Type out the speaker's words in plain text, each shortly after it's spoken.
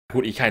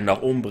Gut, ich kann ihn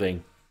noch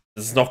umbringen.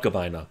 Das ist noch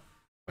gemeiner.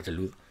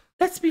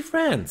 Let's be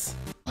friends.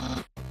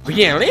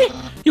 Really?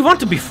 You want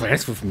to be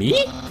friends with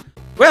me?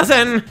 Well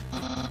then,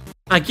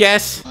 I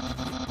guess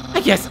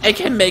I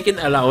can make an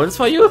allowance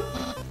for you.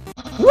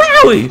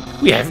 Wow,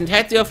 we haven't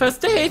had your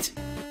first date.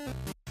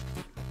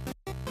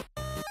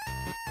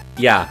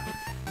 Ja.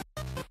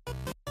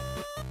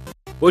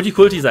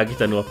 Multikulti, sag ich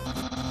da nur.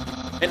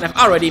 And I've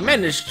already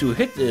managed to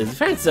hit the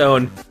friend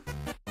zone.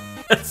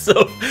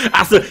 So,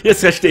 achso,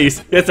 jetzt versteh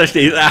ich's.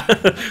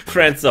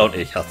 Friend zone,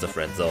 ich hasse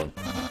Friend zone.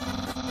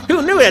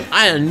 Who knew that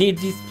I'll need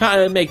these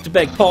make to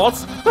back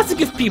ports, but to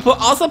give people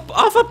also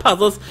offer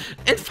puzzles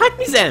and fight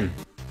me them.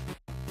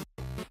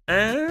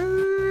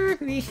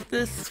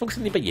 Das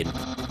funktioniert bei jedem.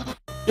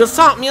 You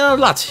taught me a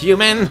lot,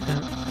 human.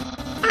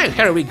 I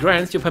hereby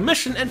grant you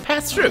permission and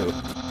pass through,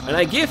 and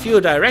I give you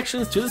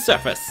directions to the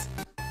surface.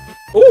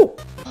 Oh!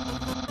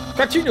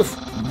 Continue.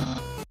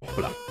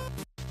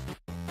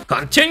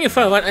 Continue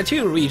forward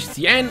until you reach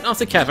the end of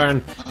the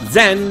cavern.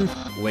 Then,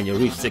 when you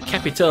reach the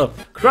capital,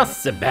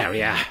 cross the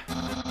barrier.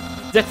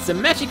 That's the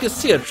magical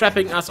seal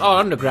trapping us all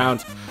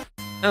underground.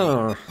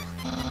 Oh.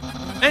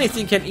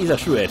 Anything can either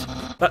through it,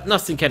 but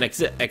nothing can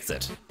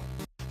exit.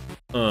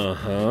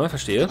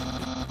 Verstehe.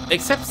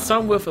 Except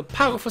some with a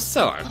powerful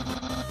sword.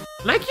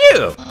 Like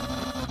you!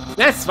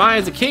 That's why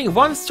the king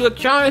wants to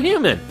acquire a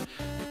human.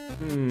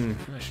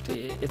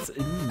 Verstehe.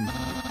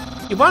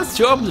 He wants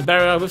to open the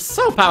barrier with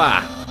soul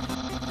power.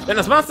 Then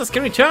his monsters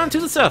can return to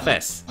the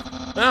surface.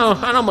 Oh,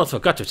 I almost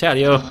forgot to tell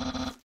you.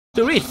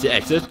 To reach the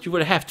exit, you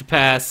will have to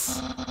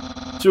pass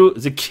through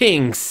the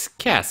king's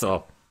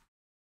castle.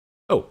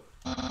 Oh.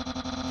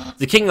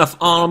 The king of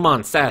all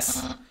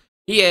monsters.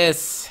 He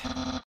is...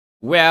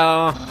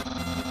 well...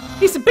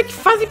 he's a big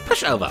fuzzy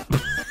pushover.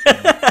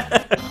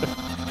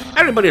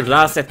 Everybody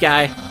loves that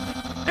guy.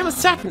 I'm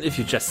certain if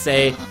you just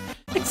say,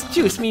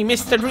 "Excuse me,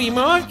 Mr.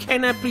 Dreamer,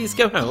 can I please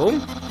go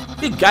home?"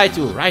 He'll guide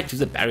you right to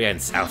the barrier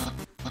himself.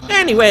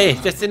 Anyway,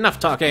 that's enough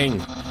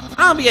talking.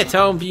 I'll be at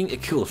home being a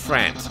cool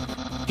friend.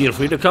 Feel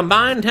free to come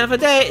by and have the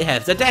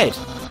date.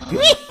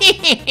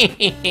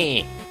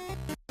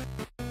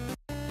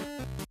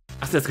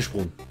 Ach, der ist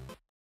gesprungen.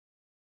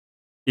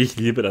 Ich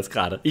liebe das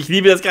gerade.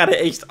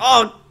 Echt.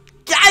 Oh,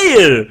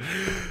 geil!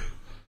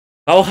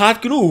 Auch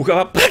hart genug,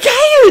 aber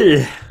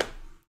geil!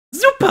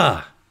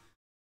 Super!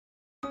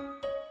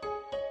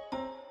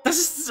 Das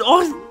ist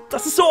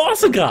so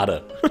awesome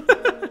gerade.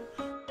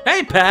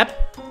 Hey, Pep!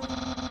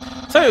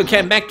 So you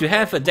came back to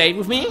have a date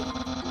with me?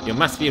 You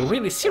must be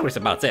really serious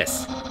about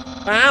this.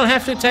 I'll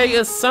have to take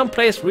you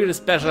someplace really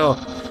special.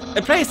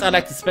 A place I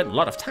like to spend a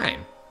lot of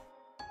time.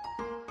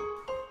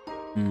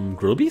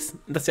 Grillbees?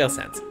 Das ja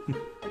sense.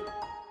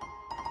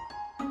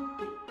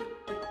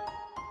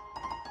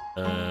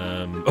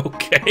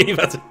 Okay,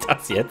 was ist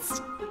das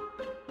jetzt?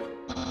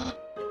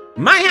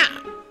 Maya!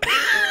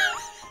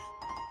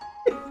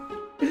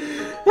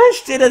 Da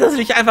steht da, dass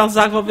ich einfach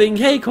sage von wegen,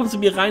 hey, komm zu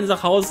mir rein,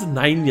 sag Hause.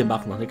 Nein, wir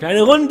machen noch eine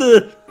kleine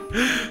Runde.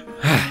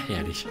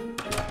 Herrlich.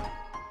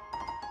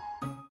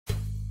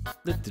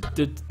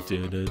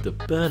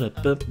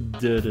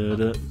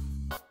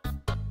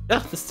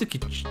 Ach, that's the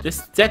kitchen.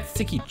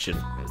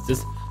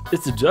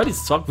 It's a dirty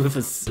sock with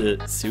a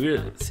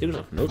series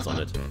of notes on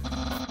it.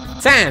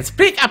 Sans,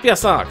 pick up your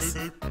socks.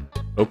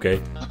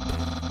 Okay.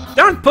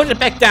 Don't put it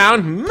back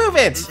down. Move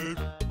it.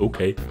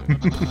 Okay.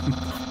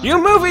 You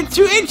move it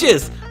 2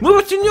 inches. Move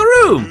it in your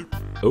room.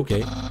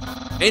 Okay.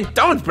 And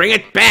don't bring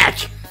it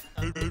back.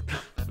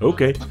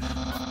 Okay.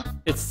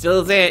 It's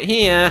still there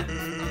here.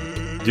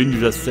 Didn't you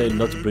just say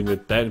not to bring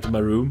it back into my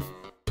room?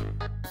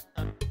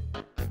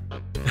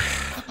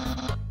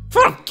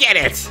 Forget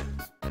it!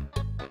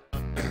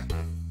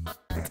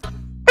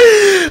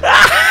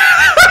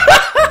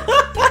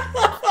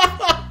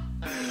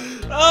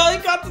 Oh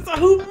Gott, dieser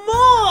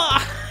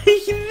Humor!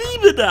 Ich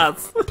liebe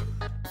das!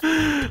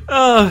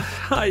 Oh,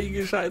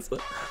 heilige Scheiße.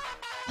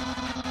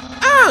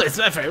 Oh, it's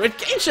my favorite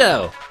game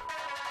show!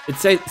 It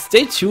says,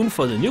 stay tuned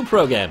for the new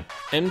program,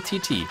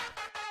 MTT.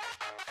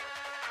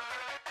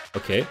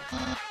 Okay.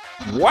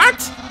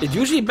 What? It's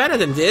usually better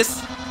than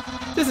this?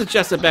 This is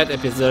just a bad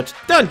episode.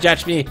 Don't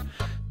judge me!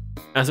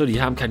 Achso,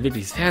 die haben kein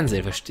wirkliches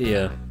Fernsehen,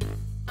 verstehe.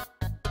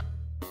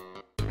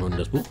 Und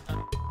das Buch?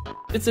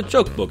 It's a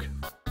joke book.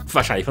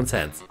 Wahrscheinlich von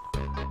Sans.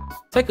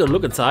 Take a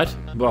look inside.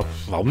 Boah,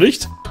 warum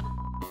nicht?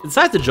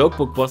 Inside the joke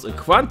book was a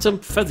quantum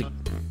physics.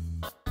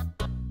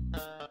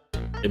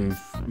 Im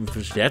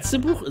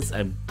schwersten Buch ist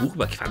ein Buch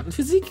über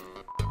Quantenphysik?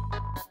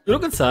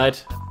 Look inside.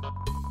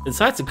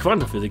 Inside the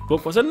quantum physics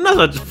book was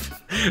another.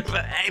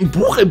 Ein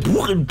Buch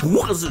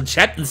ist ein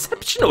Chat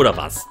Inception oder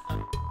was?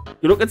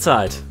 You look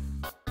inside.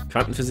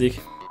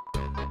 Quantenphysik.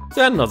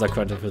 Then another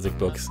quantum physics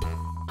books.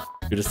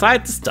 You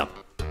decide to stop.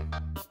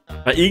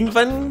 Weil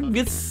irgendwann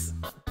wird's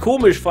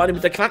komisch, vor allem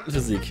mit der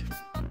Quantenphysik.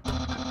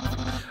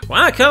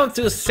 Welcome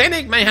to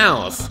Scenic My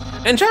House.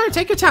 Enjoy,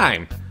 take your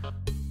time.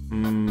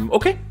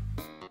 Okay.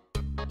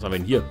 Was haben wir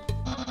denn hier?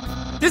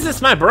 This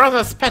is my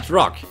brother's pet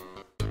rock.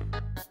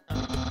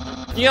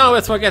 He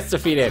always forgets to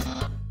feed it.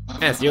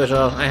 As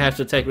usual, I have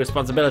to take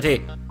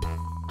responsibility.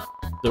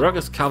 The rock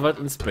is covered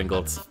in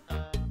sprinkles.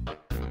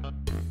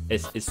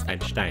 Es ist ein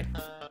Stein.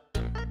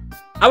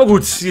 Aber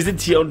gut, wir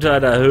sind hier unter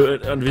der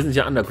Höhe und wir sind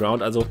hier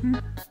underground, also...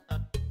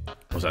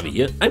 Was haben wir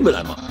hier? Ein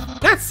Mülleimer.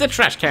 That's the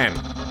trash can.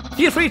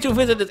 Feel free to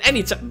visit it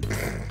anytime.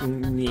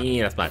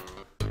 Nee, das mal.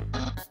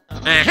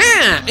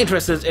 Aha!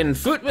 Interested in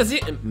food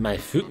museum? My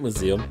food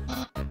museum?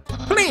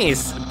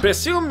 Please,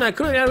 presume my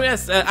culinary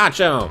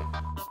archer.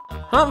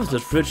 Half of the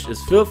fridge is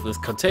filled with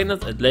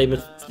containers and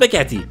labeled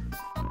spaghetti.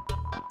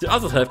 The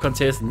other half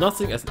contains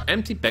nothing as an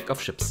empty bag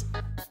of chips.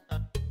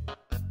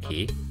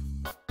 Okay.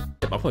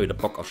 Ich hab auch mal wieder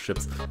Bock auf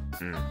Chips.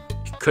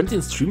 Ich könnte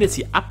den Stream jetzt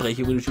hier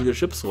abbrechen und die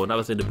Chips holen, aber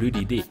das wäre eine blöde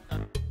Idee.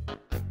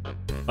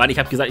 Weil ich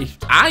habe gesagt, ich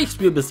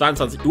spiele bis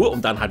 22 Uhr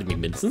und dann hatte ich mich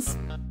mindestens.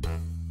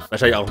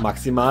 Wahrscheinlich auch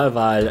maximal,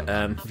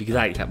 weil, wie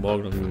gesagt, ich habe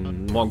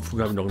morgen früh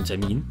noch einen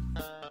Termin.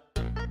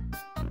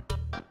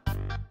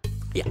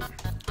 Ja.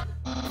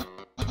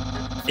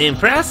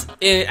 Impress?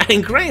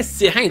 Increase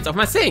the height of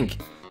my sink.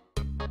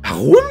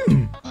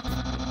 Warum?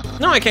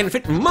 No, I can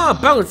fit more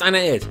bones on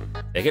it.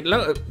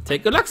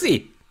 Take a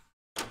look-see.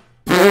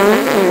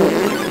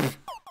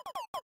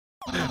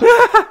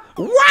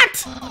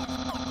 What?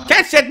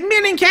 Catch that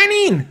milling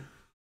canine!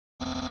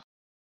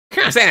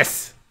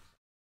 Curses!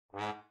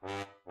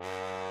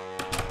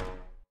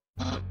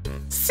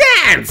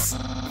 Sans!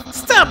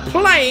 Stop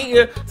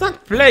playing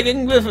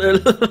with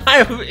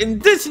live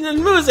indigenous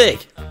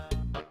music!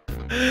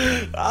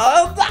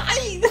 Oh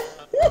nein!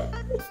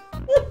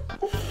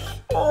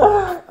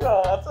 Oh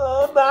Gott,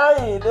 oh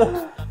nein!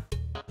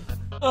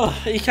 Oh,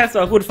 ich kann es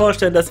mir auch gut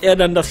vorstellen, dass er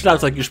dann das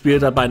Schlagzeug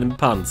gespielt hat bei einem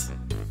Panz.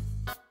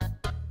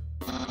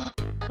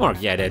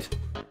 Forget it.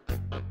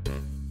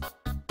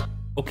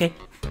 Okay.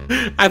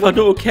 Einfach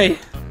nur okay.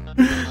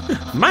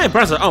 My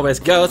brother always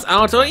goes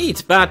out to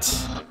eat, but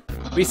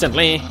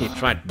recently he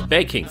tried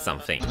baking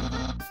something.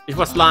 It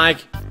was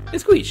like a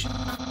squeeze,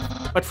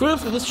 but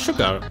filled with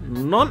sugar,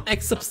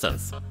 non-egg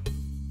substance.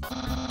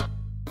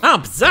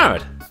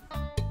 Absurd!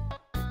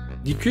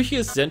 Die Küche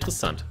ist sehr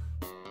interessant.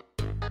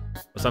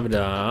 Was haben wir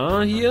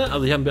da hier?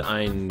 Also hier haben wir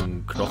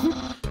einen Knochen.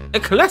 A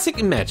classic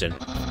imagine.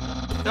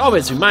 It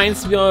always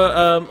reminds me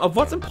of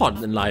what's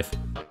important in life.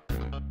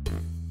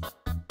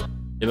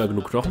 Immer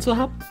genug Knochen zu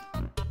haben?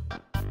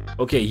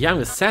 Okay, hier haben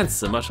wir Sans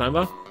Zimmer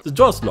scheinbar. The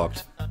door's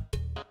locked.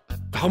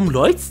 Warum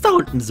läuft's da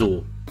unten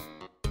so?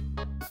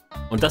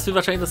 Und das wird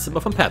wahrscheinlich das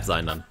Zimmer von Pep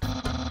sein dann.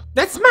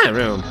 That's my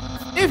room.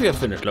 If you're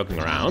finished looking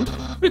around,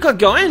 we could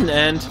go in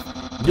and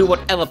do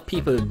whatever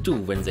people do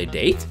when they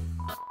date.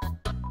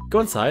 Go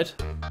inside.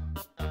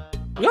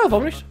 Ja,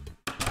 warum nicht?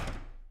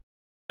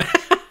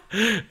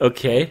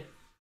 Okay.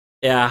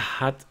 Er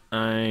hat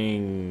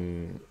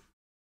ein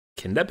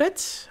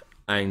Kinderbett,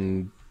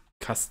 ein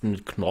Kasten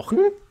mit Knochen,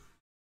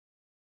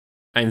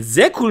 einen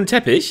sehr coolen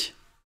Teppich.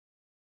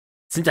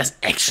 Sind das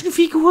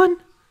Actionfiguren?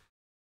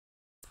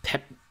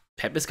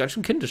 Pep ist ganz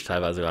schön kindisch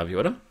teilweise, glaube ich,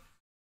 oder?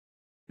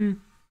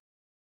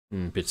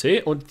 Ein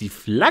PC und die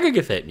Flagge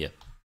gefällt mir.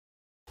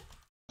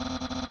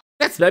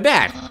 That's my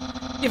bad.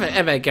 If I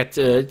ever get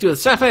to the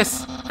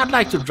surface, I'd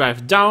like to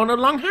drive down a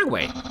long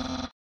highway.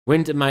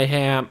 Wind in my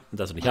hair,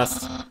 das du nicht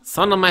hast.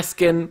 Sun on my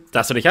skin,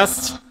 das du nicht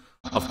hast.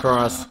 Of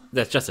course,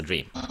 that's just a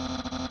dream.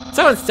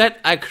 So instead,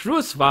 I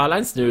cruise while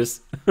I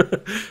snooze.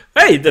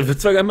 Hey, da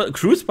wird zwar immer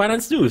cruise while I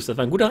snooze. Das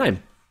war ein guter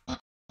Reim.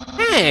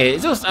 Hey,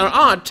 those are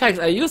all tags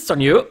I used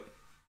on you.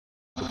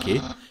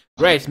 Okay.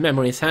 Great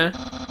memories, huh?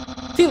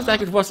 Seems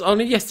like it was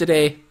only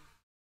yesterday.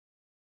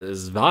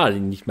 Es war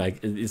nicht mal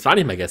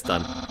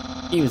gestern.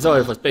 Even though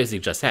it was basically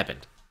just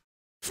happened.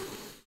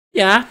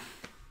 Ja.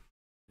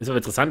 Ist aber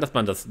interessant, dass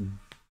man das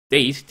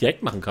Date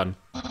direkt machen kann.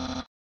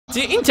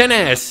 The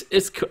internet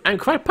is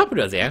quite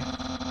popular there.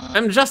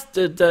 I'm just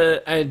a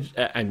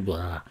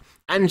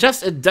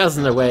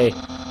dozen away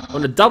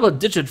on a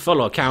double-digit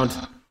follow count.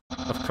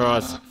 Of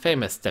course,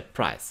 famous step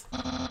price.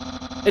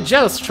 A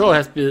jealous troll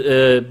has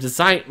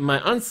designed my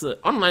answer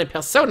on my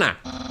persona.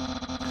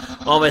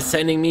 Always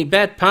sending me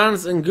bad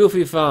puns and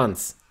goofy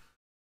fonts.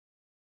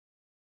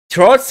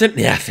 Trolls sind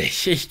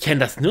nervig. Ich kenne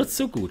das nur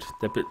zu gut.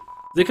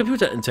 The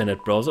computer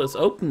internet browser is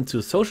open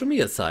to social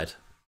media site.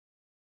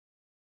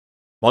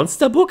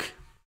 Monster Book?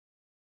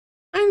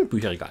 Ein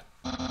Bücherregal.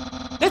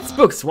 That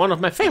book's one of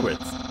my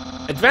favorites.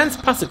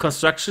 Advanced puzzle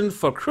construction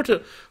for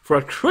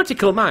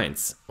critical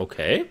minds.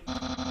 Okay.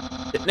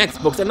 The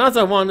next book's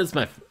another one is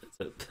my.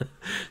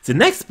 The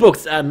next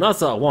book's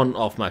another one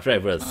of my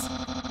favorites.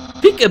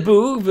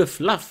 Peekaboo with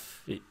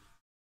Fluffy.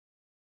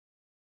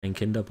 Ein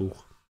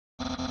Kinderbuch.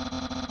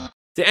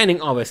 The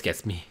ending always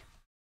gets me.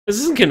 Es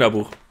ist ein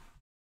Kinderbuch.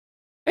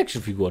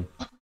 Actionfiguren.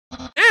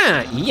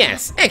 Ah,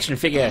 yes, action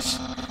figures.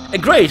 A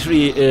great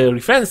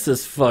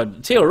references for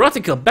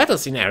theoretical battle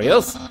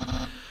scenarios.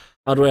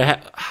 How do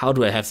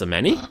I have so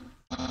many?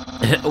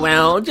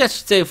 Well,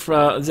 just say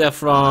they're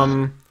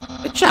from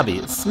a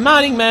chubby,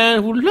 smiling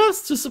man who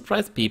loves to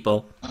surprise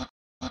people.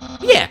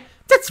 Yeah,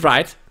 that's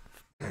right.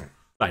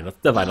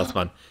 Der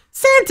Weihnachtsmann.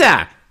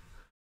 Santa!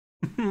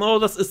 Oh,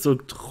 das ist so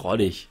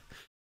trollig.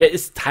 Er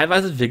ist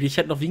teilweise wirklich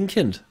halt noch wie ein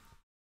Kind.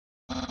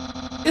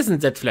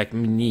 Isn't that flag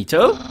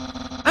neato?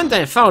 and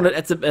I found it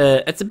at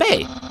the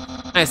bay.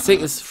 I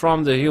think it's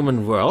from the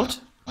human world.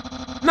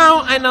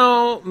 Now I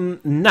know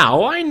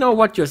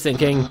what you're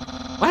thinking.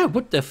 Why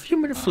would the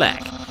human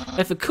flag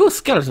have a cool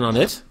skeleton on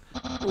it?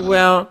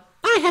 Well,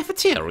 I have a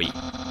theory.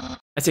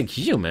 I think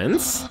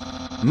humans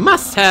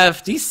must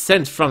have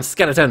descent from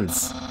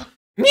skeletons.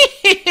 Ja,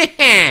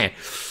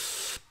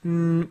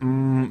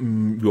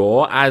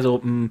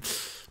 also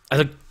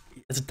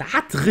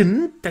da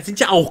drin, da sind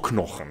ja auch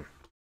Knochen.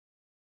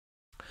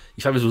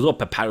 Ich frage mich sowieso, ob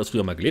Papyrus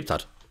früher mal gelebt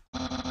hat.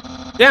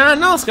 Yeah,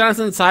 no skeletons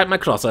inside my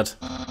closet.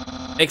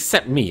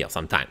 Except me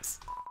sometimes.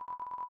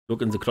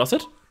 Look in the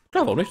closet?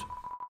 Klar, warum nicht?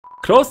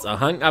 Clothes are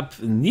hung up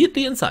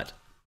neatly inside.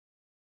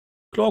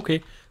 Klar,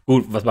 okay.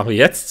 Gut, was machen wir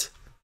jetzt?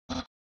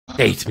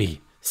 Date me.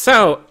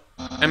 So,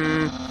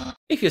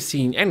 if you've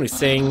seen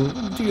anything,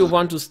 do you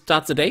want to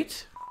start the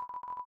date?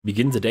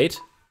 Begin the date?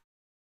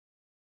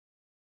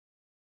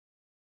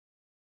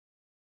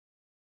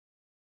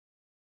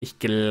 Ich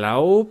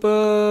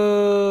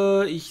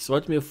glaube, ich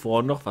sollte mir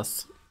vorher noch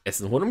was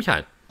essen holen und mich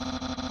heilen.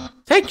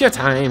 Take your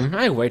time,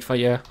 I wait for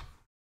you.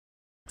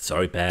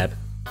 Sorry, Pap.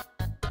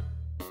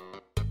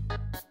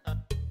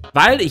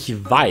 Weil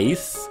ich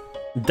weiß,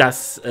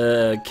 dass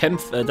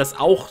dass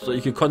auch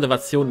solche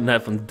Konservationen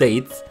innerhalb von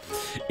Dates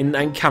in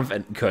einen Kampf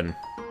enden können.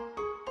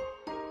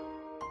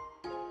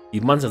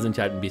 Die Monster sind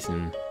ja halt ein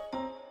bisschen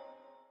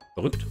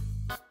verrückt.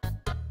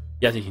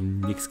 Hier hat sich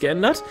nichts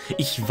geändert.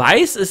 Ich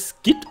weiß,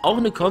 es gibt auch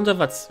eine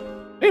Konservation.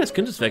 Hey, das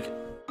Kind ist weg.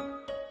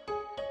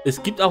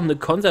 Es gibt auch eine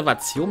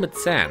Konservation mit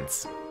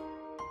Sans.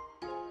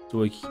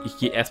 So, ich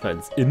gehe erstmal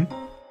ins Inn.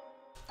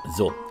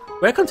 So.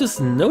 Welcome to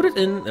Snowed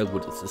Inn. Na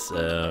gut, das ist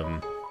das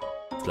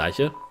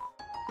gleiche.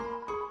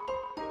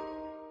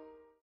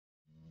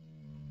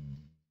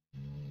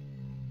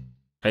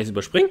 Kann ich es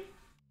überspringen?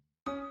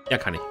 Ja,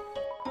 kann ich.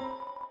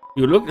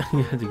 You look at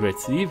the Great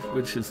Sea,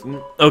 which is...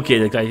 Okay,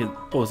 der gleiche.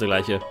 Oh, ist der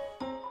gleiche.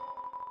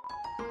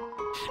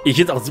 Ich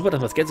finde es auch super, dass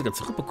man das Geld sogar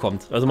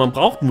zurückbekommt. Also man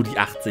braucht nur die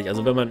 80.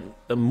 Also wenn man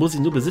muss ich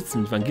nur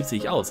besitzen, man gibt sie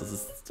nicht aus. Das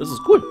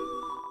ist cool.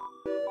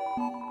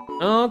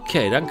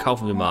 Okay, dann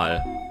kaufen wir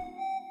mal.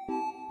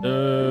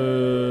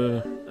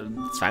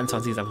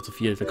 22 ist einfach zu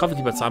viel. Dann kaufe ich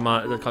lieber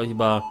zweimal. Dann kaufe ich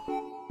lieber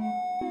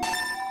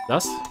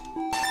das.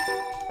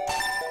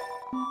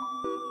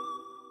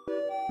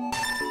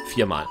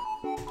 4-mal.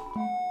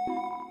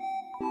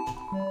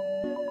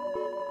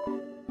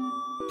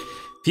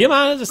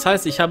 4-mal, das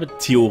heißt, ich habe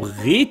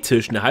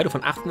theoretisch eine Heilung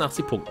von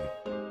 88 Punkten.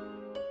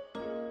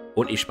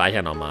 Und ich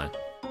speichere nochmal.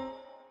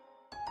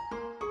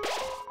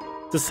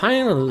 Das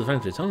Sign of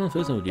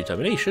the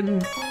Determination.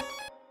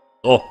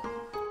 Oh.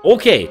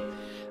 Okay.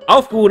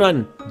 Aufgerufen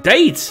an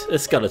Date a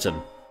Skeleton.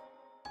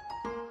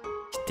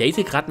 Ich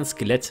date gerade ein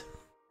Skelett.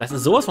 Das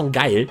ist sowas von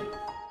geil.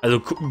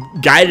 Also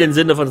geil im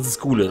Sinne von, dass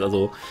es cool ist.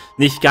 Also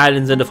nicht geil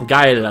im Sinne von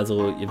geil.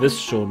 Also ihr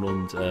wisst schon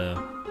und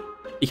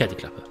ich halte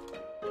die Klappe.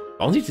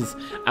 Warum sieht es?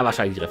 Aber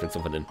wahrscheinlich die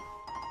Reflexion von innen.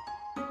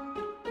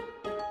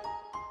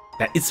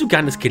 Da ist sogar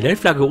eine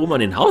Skelettflagge oben an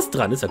den Haus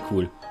dran. Ist ja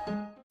cool.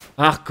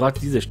 Ach Gott,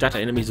 diese Stadt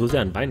erinnert mich so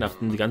sehr an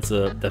Weihnachten.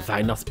 Der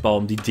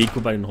Weihnachtsbaum, die Deko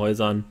bei den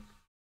Häusern.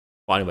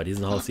 Vor allem bei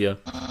diesem Haus hier.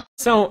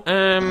 So,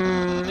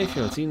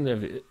 if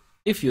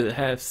you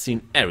have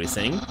seen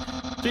everything,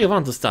 do you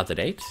want to start the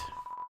date?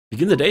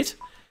 Begin the date?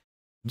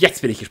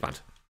 Jetzt bin ich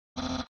gespannt.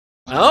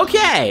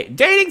 Okay,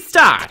 dating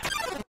start.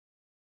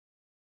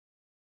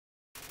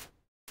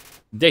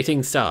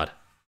 Dating start.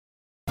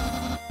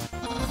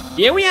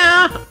 Here we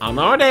are on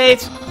our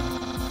date.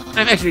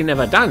 I've actually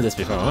never done this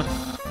before,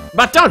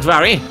 but don't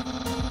worry.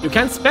 You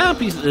can spell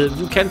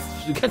you can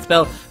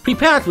spell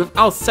prepared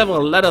without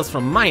several letters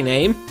from my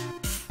name.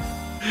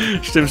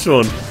 Stimmt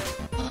schon.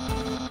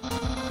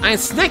 I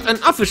snagged an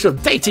official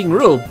dating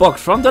rule book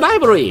from the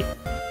library.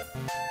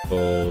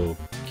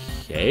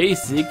 Okay, ich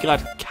sehe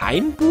gerade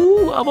kein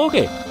Buch, aber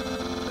okay.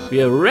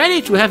 We are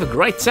ready to have a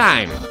great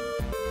time.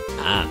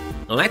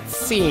 Let's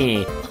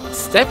see.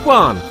 Step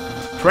 1.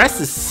 Press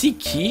the C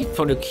key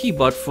from the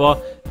keyboard for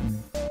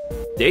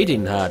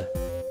dating hard.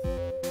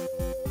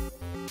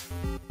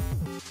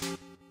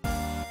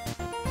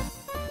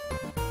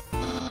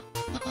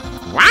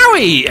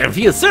 Wowie! I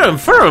feel so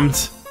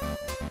informed!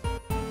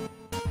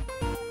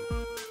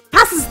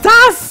 Was ist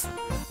das?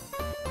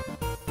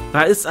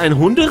 Da ist ein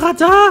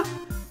Hunderadar?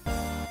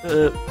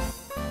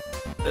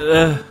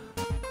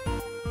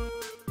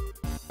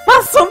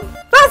 Was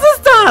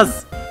ist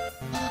das?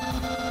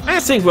 I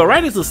think we're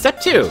ready to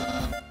step 2.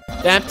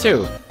 Step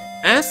 2.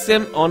 Ask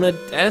them on a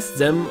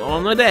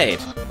date.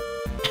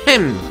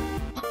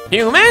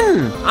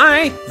 Human,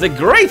 I, the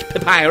great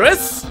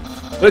Papyrus,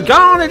 will go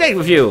on a date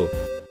with you.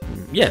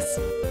 Yes.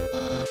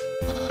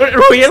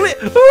 Really?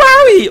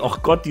 Wowie! Oh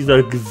Gott,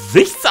 dieser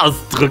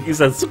Gesichtsausdruck ist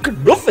das so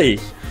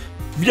knuffig.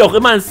 Wie auch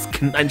immer es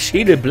ein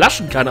Schädel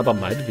blaschen kann, aber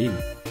meinetwegen.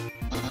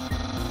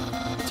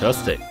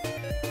 Thursday.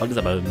 Heute ist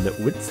aber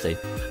eine Wednesday.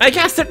 I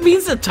guess that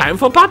means the time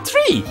for part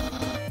 3.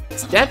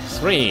 Step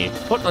 3.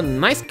 Put on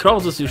nice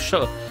clothes to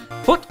show.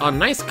 Put on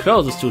nice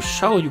clothes to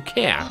show you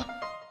care.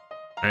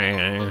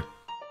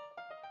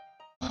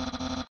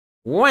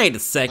 Wait a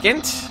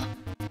second.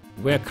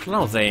 We're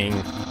closing.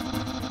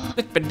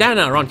 Put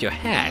bandana around your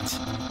head.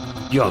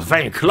 You're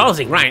very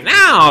closing right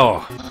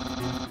now.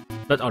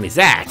 Not only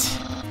that,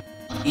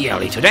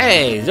 early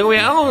today,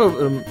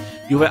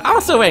 you were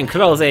also wearing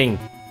clothing.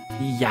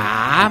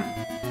 Ja,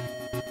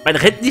 man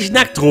rennt nicht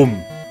nackt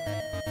rum.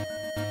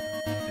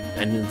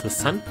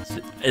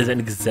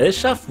 Eine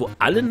Gesellschaft, wo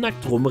alle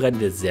nackt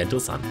rumrennen, ist sehr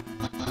interessant.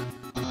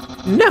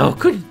 No,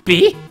 could it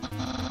be?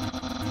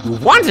 You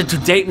wanted to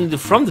date me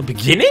from the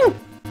beginning?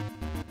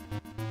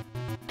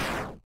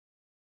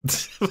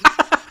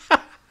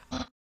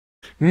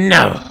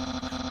 No.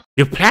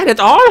 You planned it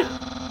all?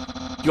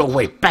 You're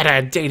way better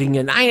at dating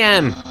than I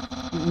am.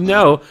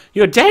 No,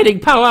 your dating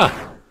power.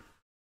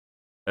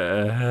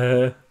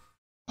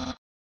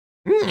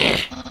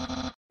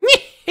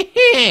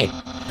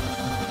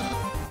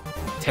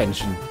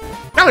 Tension.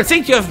 Don't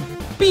think you've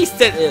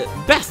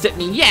bested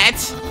me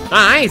yet.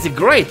 I, the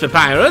great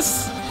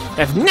Papyrus,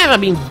 have never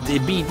been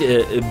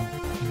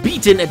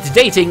beaten at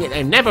dating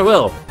and never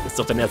will. Ist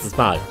doch dein erstes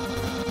Mal.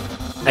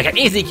 I can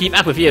easily keep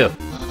up with you.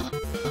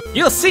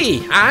 You'll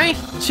see, I,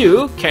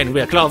 too, can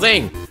wear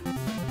clothing.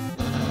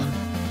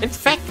 In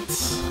fact,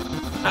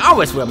 I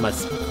always wear my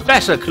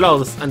special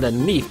clothes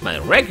underneath my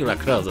regular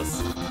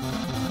clothes.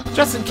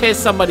 Just in case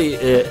somebody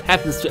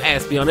happens to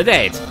ask me on a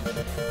date.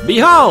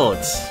 Behold!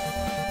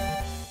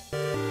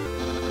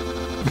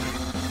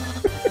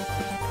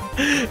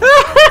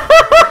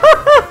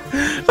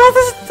 Was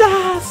ist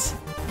das?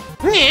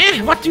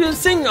 What do you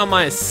think of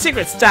my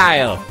secret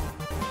style?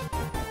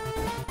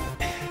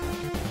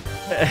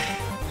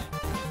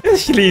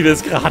 Ich liebe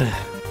es gerade.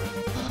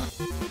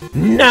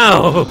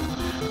 No!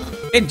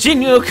 A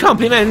genuine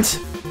compliment!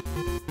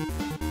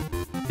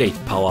 Date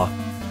Power.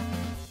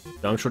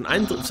 Wir haben schon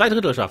zwei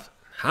Drittel geschafft.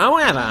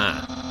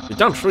 However, you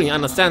don't really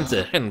understand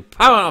the hidden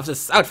power of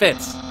this outfit.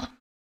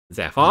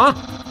 Therefore,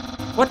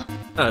 what?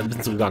 Ein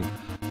bisschen zurückgegangen.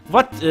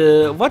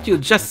 What you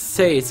just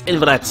say is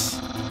invalid.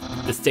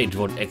 The stage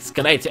won't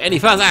escalate any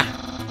further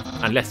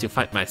unless you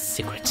find my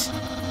secret.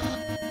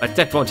 But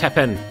that won't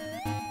happen.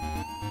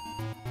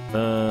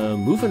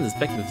 Move in this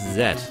back with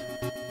Z.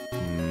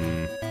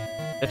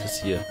 That is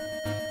here.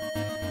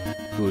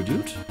 Cool,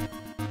 dude.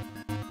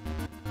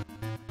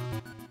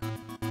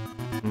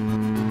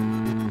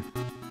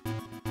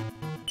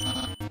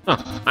 Oh,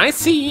 I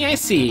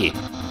see.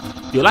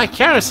 You like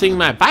caressing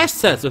my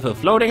biceps with a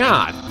floating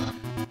heart.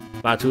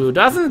 But who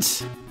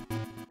doesn't?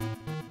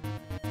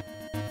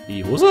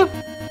 Die Hose?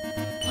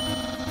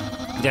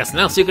 There's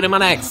no secret in my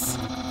legs.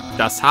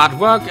 Just hard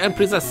work and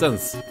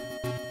persistence.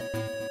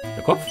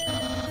 Der Kopf?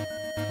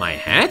 My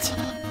hat?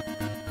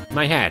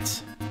 My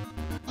hat.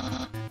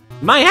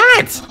 My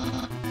hat!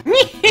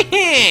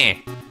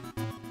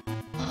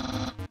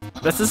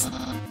 Was ist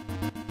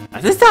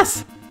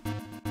das?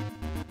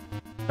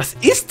 Was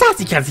ist das?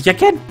 Ich kann es nicht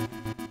erkennen.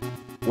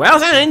 Well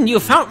then, you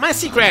found my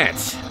secret.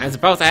 I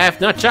suppose I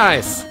have no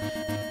choice.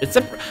 It's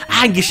a...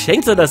 ein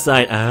Geschenk soll das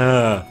sein.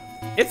 Ah.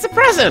 It's a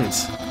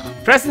present.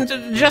 Present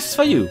just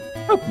for you.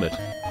 Open it.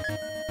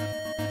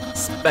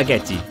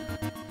 Spaghetti.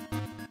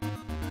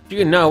 Do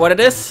you know what it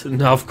is?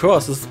 No, of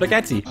course, it's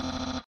spaghetti.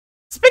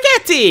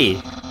 Spaghetti!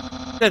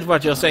 That's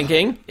what you're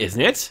thinking, isn't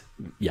it?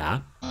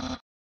 Yeah.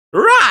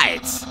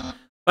 Right!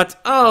 But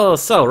oh,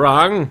 so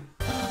wrong.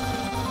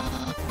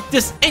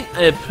 This ain't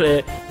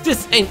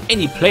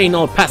any plain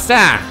old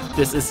pasta.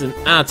 This is an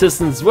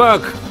artisan's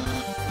work.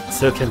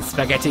 Silken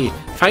spaghetti,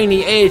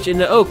 finely aged in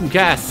the oaken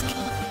cask.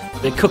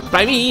 They cooked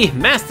by me,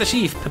 Master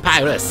Chief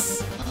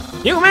Papyrus.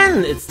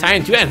 Human, it's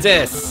time to end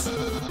this.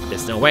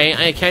 There's no way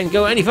I can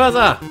go any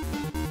further.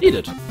 Eat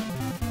it.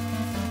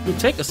 You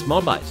take a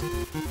small bite.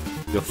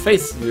 Your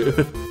face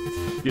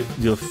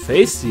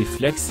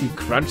reflexy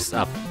crunches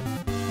up.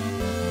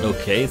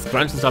 Okay, das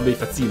Crunchen habe ich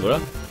verziehen, oder?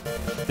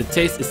 The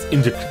taste is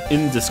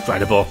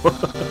indescribable.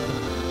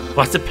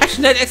 What's a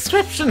passionate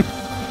expression?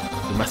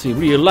 You must be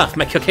really love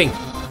my cooking.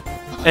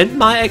 And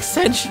my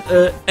extensions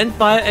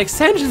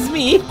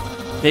me.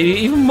 Maybe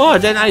even more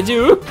than I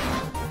do.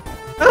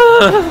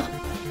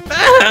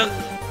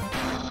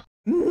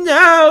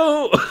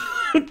 No!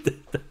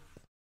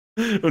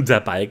 Und der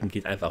Balken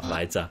geht einfach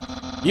weiter.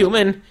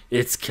 Human,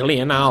 it's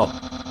clear now.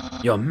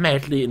 You're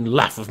madly in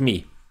love with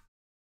me.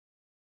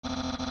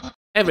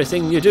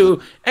 Everything you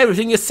do,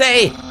 everything you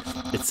say,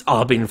 it's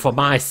all been for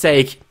my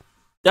sake.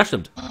 Das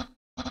stimmt.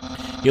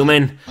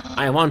 Human,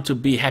 I want to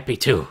be happy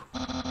too.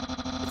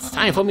 It's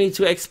time for me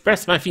to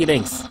express my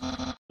feelings.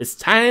 It's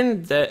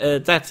time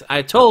that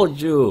I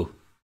told you.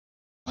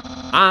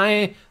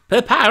 I,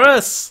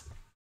 Papyrus.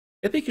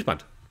 Jetzt bin ich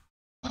gespannt.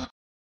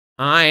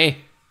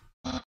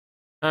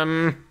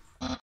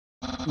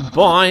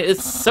 Boy,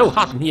 it's so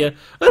hot in here.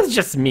 It's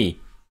just me.